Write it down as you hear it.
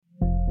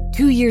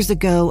2 years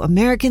ago,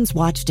 Americans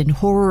watched in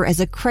horror as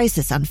a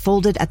crisis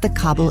unfolded at the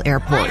Kabul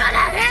airport.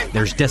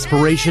 There's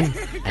desperation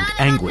and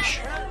anguish.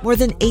 More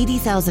than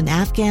 80,000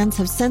 Afghans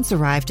have since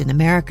arrived in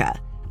America,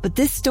 but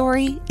this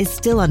story is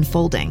still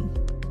unfolding.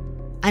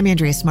 I'm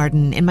Andrea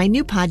Smartin. In my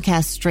new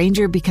podcast,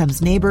 Stranger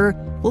Becomes Neighbor,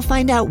 we'll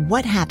find out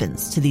what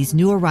happens to these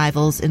new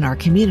arrivals in our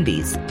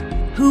communities.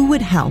 Who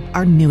would help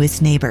our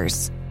newest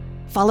neighbors?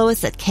 Follow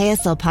us at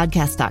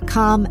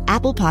kslpodcast.com,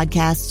 Apple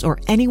Podcasts, or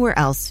anywhere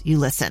else you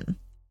listen.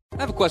 I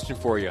have a question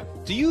for you.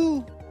 Do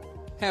you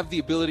have the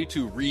ability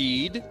to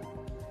read,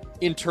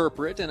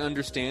 interpret, and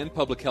understand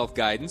public health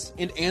guidance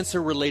and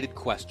answer related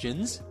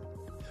questions?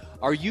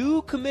 Are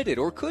you committed,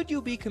 or could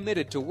you be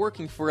committed to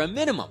working for a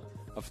minimum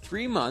of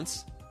 3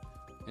 months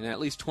and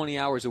at least 20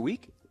 hours a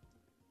week?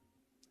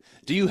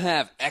 Do you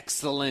have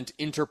excellent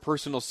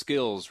interpersonal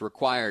skills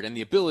required and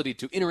the ability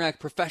to interact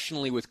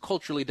professionally with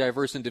culturally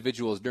diverse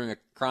individuals during a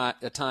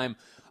time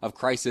of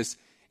crisis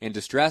and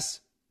distress?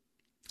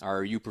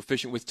 Are you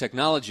proficient with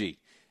technology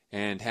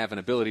and have an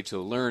ability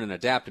to learn and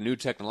adapt to new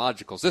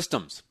technological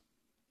systems?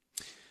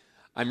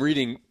 I'm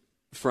reading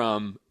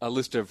from a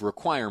list of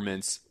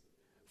requirements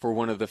for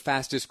one of the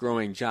fastest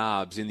growing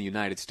jobs in the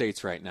United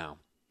States right now.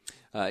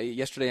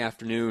 Yesterday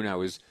afternoon, I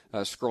was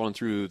scrolling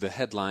through the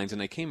headlines,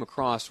 and I came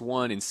across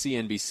one in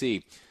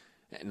CNBC.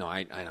 No,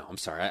 I know, I'm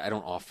sorry. I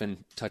don't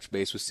often touch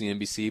base with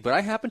CNBC, but I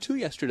happened to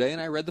yesterday,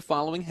 and I read the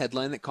following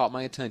headline that caught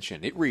my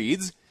attention. It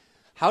reads,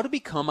 "How to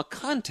Become a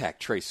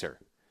Contact Tracer."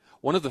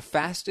 One of the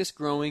fastest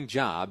growing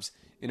jobs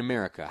in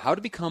America. How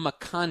to become a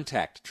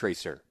contact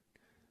tracer.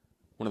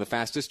 One of the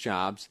fastest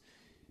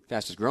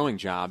growing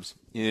jobs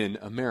in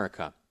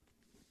America.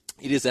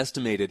 It is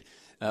estimated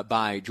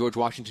by George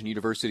Washington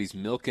University's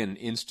Milken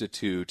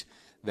Institute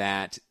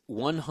that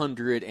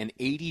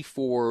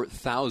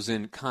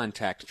 184,000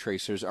 contact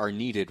tracers are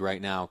needed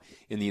right now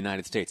in the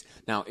United States.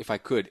 Now, if I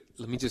could,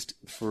 let me just,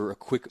 for a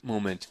quick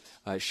moment,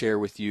 share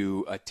with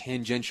you a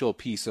tangential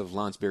piece of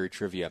Lonsberry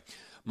trivia.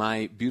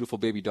 My beautiful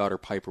baby daughter,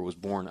 Piper, was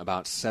born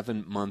about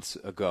 7 months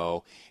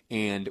ago,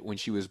 and when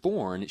she was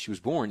born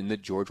in the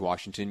George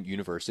Washington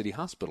University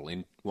Hospital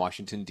in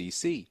Washington,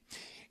 D.C.,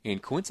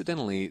 and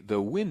coincidentally,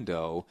 the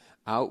window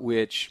out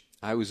which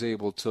I was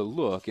able to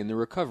look in the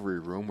recovery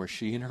room where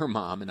she and her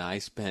mom and I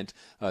spent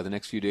the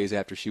next few days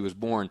after she was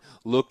born,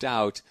 looked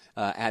out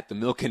at the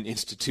Milken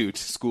Institute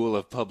School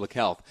of Public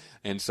Health.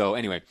 And so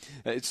anyway,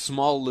 it's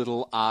small,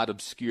 little, odd,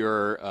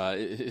 obscure,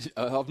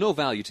 of no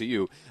value to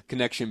you,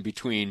 connection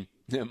between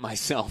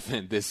myself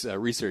and this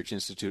research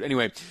institute.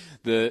 Anyway,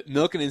 the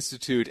Milken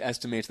Institute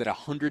estimates that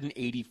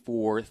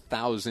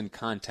 184,000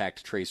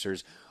 contact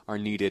tracers are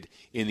needed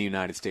in the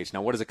United States.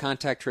 Now, what is a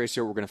contact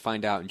tracer? We're going to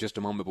find out in just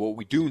a moment. But what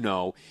we do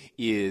know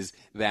is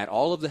that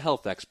all of the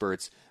health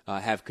experts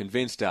have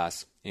convinced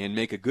us and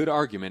make a good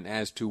argument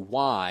as to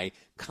why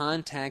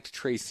contact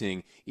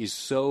tracing is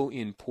so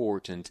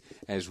important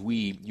as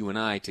you and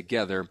I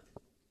together,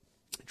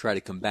 try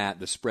to combat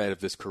the spread of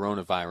this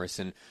coronavirus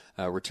and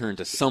return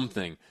to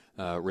something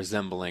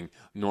resembling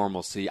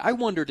normalcy. I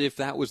wondered if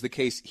that was the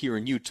case here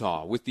in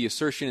Utah, with the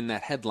assertion in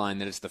that headline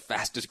that it's the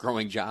fastest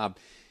growing job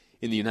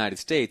in the United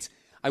States.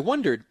 I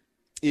wondered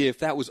if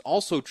that was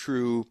also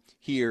true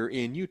here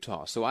in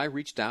Utah. So I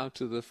reached out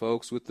to the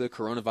folks with the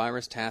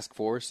coronavirus task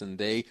force, and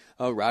they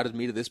routed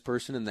me to this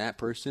person and that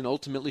person,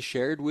 ultimately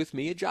shared with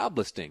me a job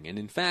listing. And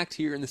in fact,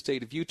 here in the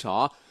state of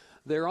Utah,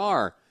 there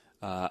are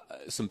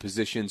some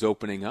positions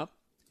opening up,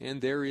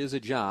 and there is a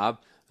job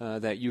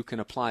that you can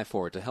apply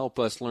for. To help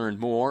us learn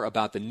more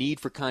about the need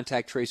for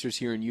contact tracers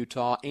here in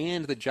Utah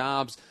and the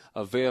jobs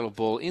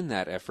available in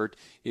that effort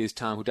is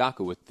Tom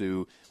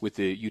Hudachko with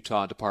the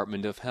Utah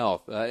Department of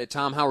Health.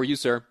 Tom, how are you,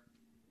 sir?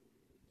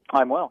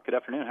 I'm well. Good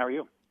afternoon. How are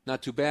you?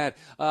 Not too bad.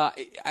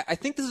 I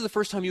think this is the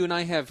first time you and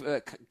I have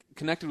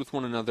connected with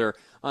one another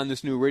on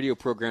this new radio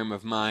program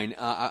of mine.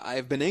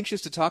 I've been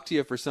anxious to talk to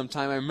you for some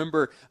time. I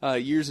remember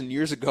years and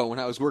years ago when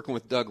I was working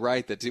with Doug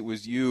Wright that it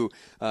was you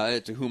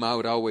to whom I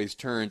would always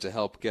turn to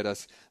help get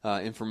us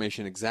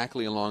information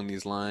exactly along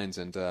these lines.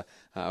 And I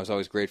was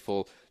always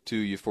grateful to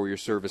you for your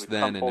service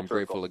then, and I'm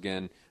grateful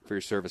again for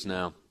your service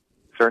now.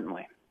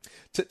 Certainly.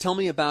 Tell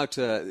me about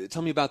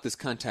this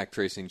contact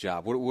tracing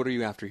job. What are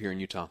you after here in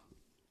Utah?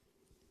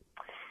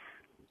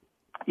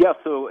 Yeah,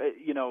 so,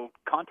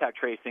 contact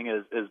tracing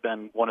has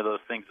been one of those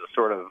things that's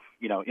sort of,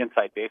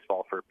 inside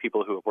baseball for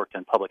people who have worked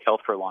in public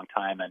health for a long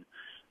time. And,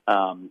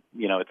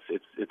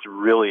 it's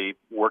really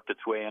worked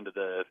its way into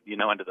the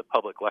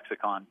public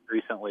lexicon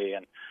recently.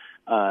 And,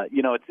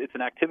 it's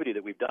an activity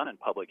that we've done in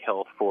public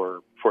health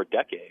for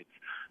decades.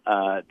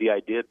 The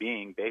idea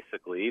being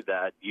basically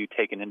that you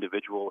take an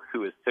individual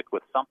who is sick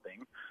with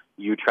something,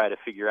 you try to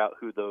figure out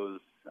who those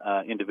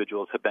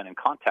individuals have been in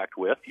contact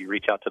with. You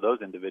reach out to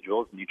those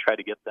individuals and you try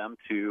to get them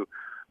to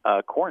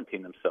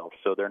quarantine themselves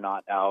so they're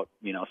not out,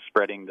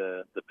 spreading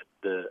the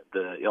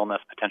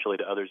illness potentially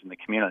to others in the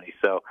community.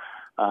 So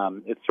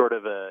it's sort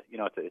of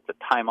it's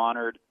a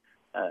time-honored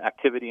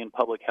activity in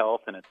public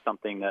health, and it's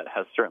something that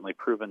has certainly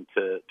proven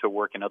to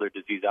work in other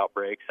disease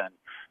outbreaks, and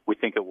we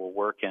think it will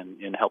work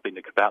in helping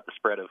to combat the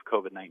spread of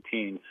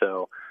COVID-19.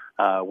 So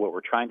what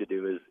we're trying to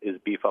do is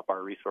beef up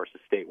our resources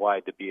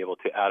statewide to be able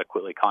to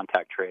adequately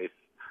contact trace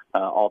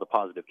all the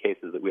positive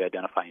cases that we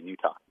identify in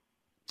Utah.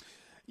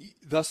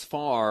 Thus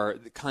far,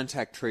 the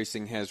contact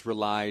tracing has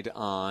relied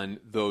on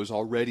those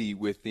already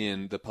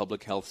within the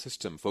public health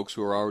system, folks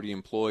who are already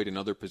employed in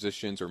other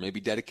positions or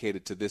maybe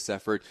dedicated to this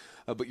effort,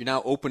 but you're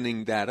now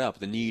opening that up.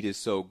 The need is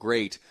so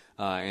great,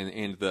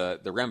 and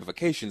the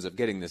ramifications of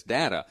getting this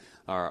data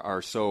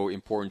are so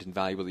important and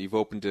valuable that you've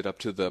opened it up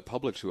to the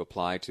public to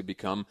apply to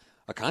become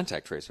a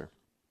contact tracer.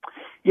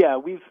 Yeah,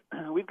 we've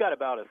got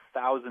about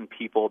 1,000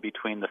 people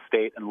between the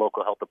state and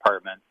local health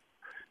departments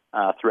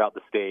throughout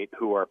the state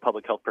who are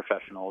public health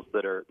professionals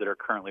that are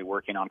currently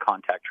working on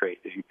contact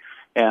tracing.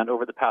 And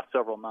over the past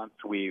several months,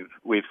 we've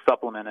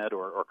supplemented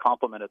or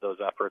complemented those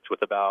efforts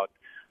with about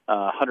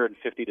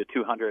 150 to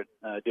 200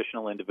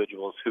 additional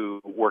individuals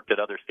who worked at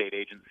other state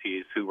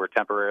agencies who were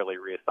temporarily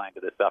reassigned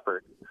to this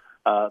effort.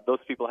 Those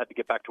people had to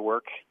get back to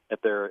work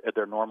at their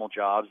normal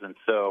jobs, and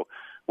so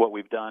what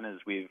we've done is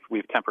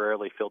we've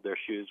temporarily filled their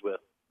shoes with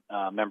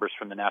members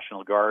from the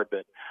National Guard,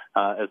 but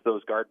as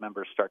those Guard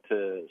members start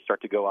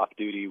to go off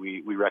duty,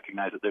 we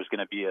recognize that there's going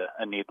to be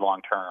a need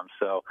long term.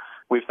 So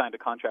we've signed a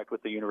contract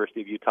with the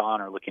University of Utah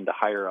and are looking to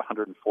hire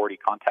 140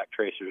 contact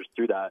tracers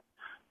through that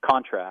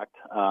contract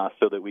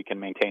so that we can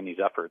maintain these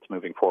efforts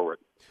moving forward.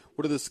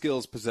 What are the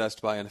skills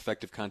possessed by an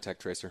effective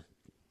contact tracer?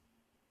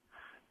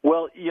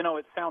 Well,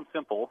 it sounds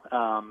simple,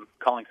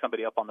 calling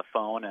somebody up on the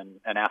phone and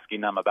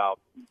asking them about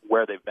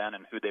where they've been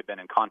and who they've been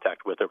in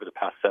contact with over the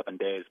past 7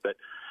 days. But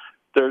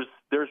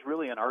there's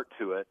really an art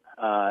to it.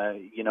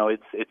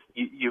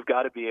 You've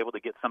got to be able to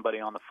get somebody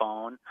on the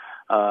phone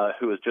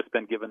who has just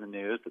been given the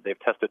news that they've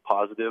tested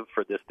positive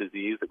for this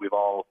disease that we've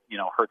all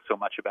heard so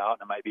much about.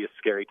 And it might be a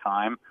scary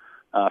time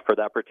for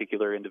that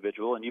particular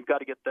individual, and you've got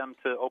to get them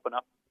to open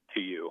up to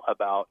you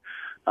about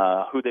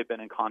who they've been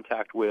in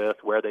contact with,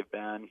 where they've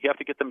been. You have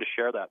to get them to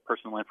share that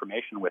personal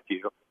information with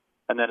you.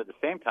 And then at the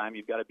same time,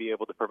 you've got to be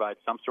able to provide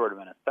some sort of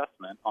an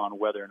assessment on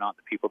whether or not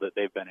the people that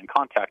they've been in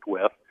contact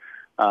with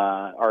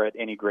are at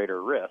any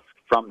greater risk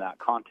from that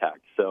contact.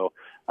 So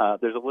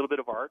there's a little bit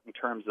of art in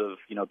terms of,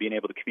 being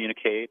able to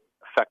communicate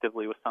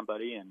effectively with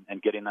somebody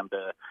and getting them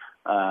to,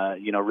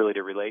 really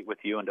to relate with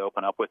you and to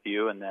open up with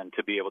you, and then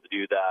to be able to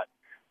do that,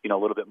 a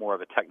little bit more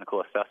of a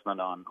technical assessment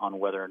on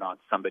whether or not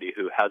somebody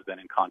who has been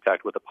in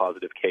contact with a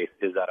positive case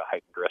is at a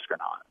heightened risk or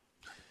not.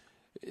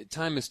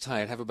 Time is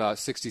tight. I have about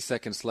 60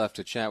 seconds left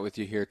to chat with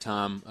you here,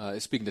 Tom.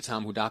 Speaking to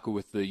Tom Hudachko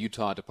with the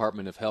Utah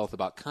Department of Health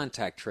about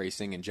contact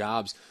tracing and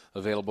jobs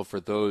available for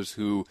those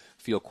who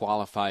feel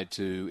qualified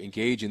to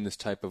engage in this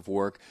type of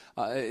work.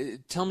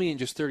 Tell me in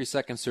just 30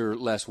 seconds or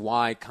less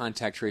why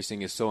contact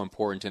tracing is so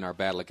important in our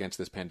battle against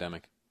this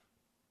pandemic.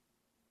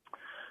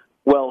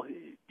 Well,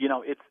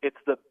 it's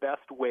the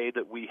best way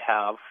that we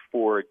have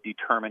for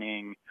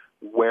determining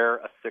where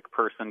a sick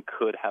person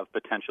could have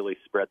potentially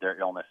spread their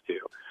illness to.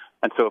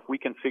 And so if we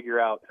can figure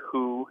out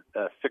who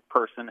a sick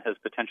person has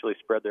potentially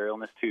spread their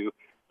illness to,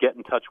 get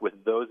in touch with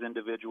those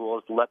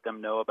individuals, let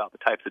them know about the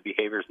types of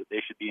behaviors that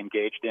they should be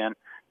engaged in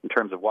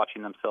terms of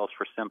watching themselves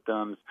for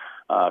symptoms,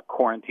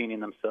 quarantining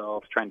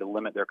themselves, trying to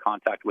limit their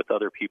contact with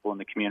other people in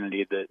the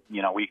community, that,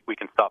 we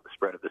can stop the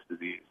spread of this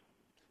disease.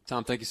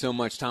 Tom, thank you so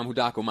much. Tom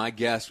Hudachko, my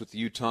guest with the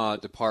Utah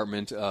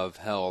Department of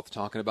Health,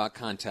 talking about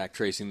contact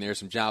tracing. There's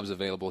some jobs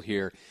available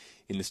here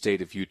in the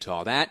state of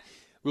Utah. That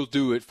will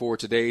do it for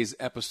today's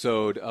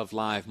episode of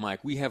Live Mike.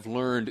 We have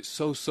learned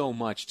so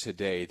much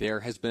today.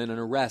 There has been an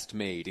arrest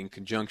made in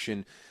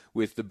conjunction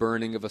with the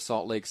burning of a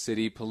Salt Lake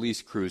City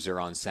police cruiser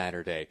on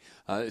Saturday.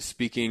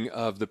 Speaking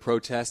of the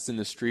protests in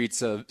the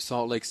streets of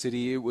Salt Lake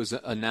City, it was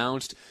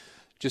announced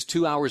just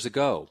 2 hours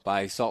ago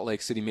by Salt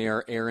Lake City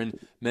Mayor Erin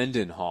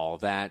Mendenhall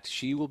that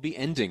she will be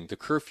ending the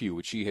curfew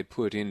which she had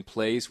put in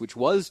place, which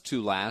was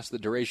to last the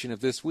duration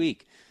of this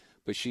week.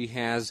 But she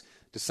has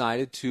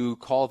decided to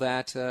call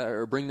that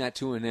or bring that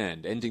to an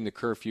end, ending the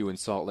curfew in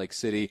Salt Lake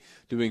City,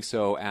 doing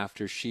so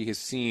after she has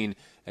seen,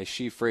 as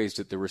she phrased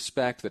it, the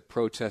respect that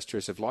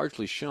protesters have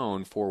largely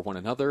shown for one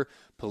another,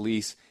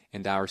 police,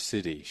 and our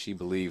city. She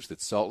believes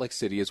that Salt Lake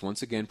City is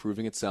once again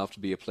proving itself to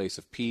be a place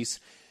of peace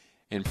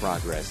and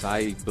progress.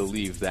 I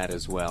believe that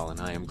as well,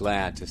 and I am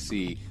glad to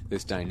see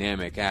this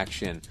dynamic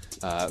action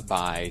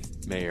by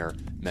Mayor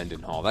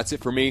Mendenhall. That's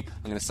it for me.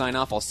 I'm going to sign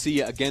off. I'll see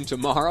you again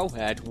tomorrow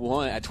at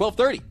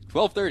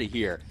 12:30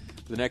 here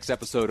for the next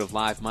episode of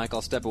Live Mike.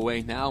 I'll step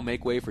away now,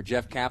 make way for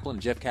Jeff Kaplan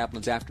and Jeff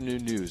Kaplan's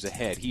Afternoon News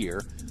ahead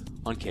here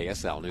on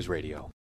KSL News Radio.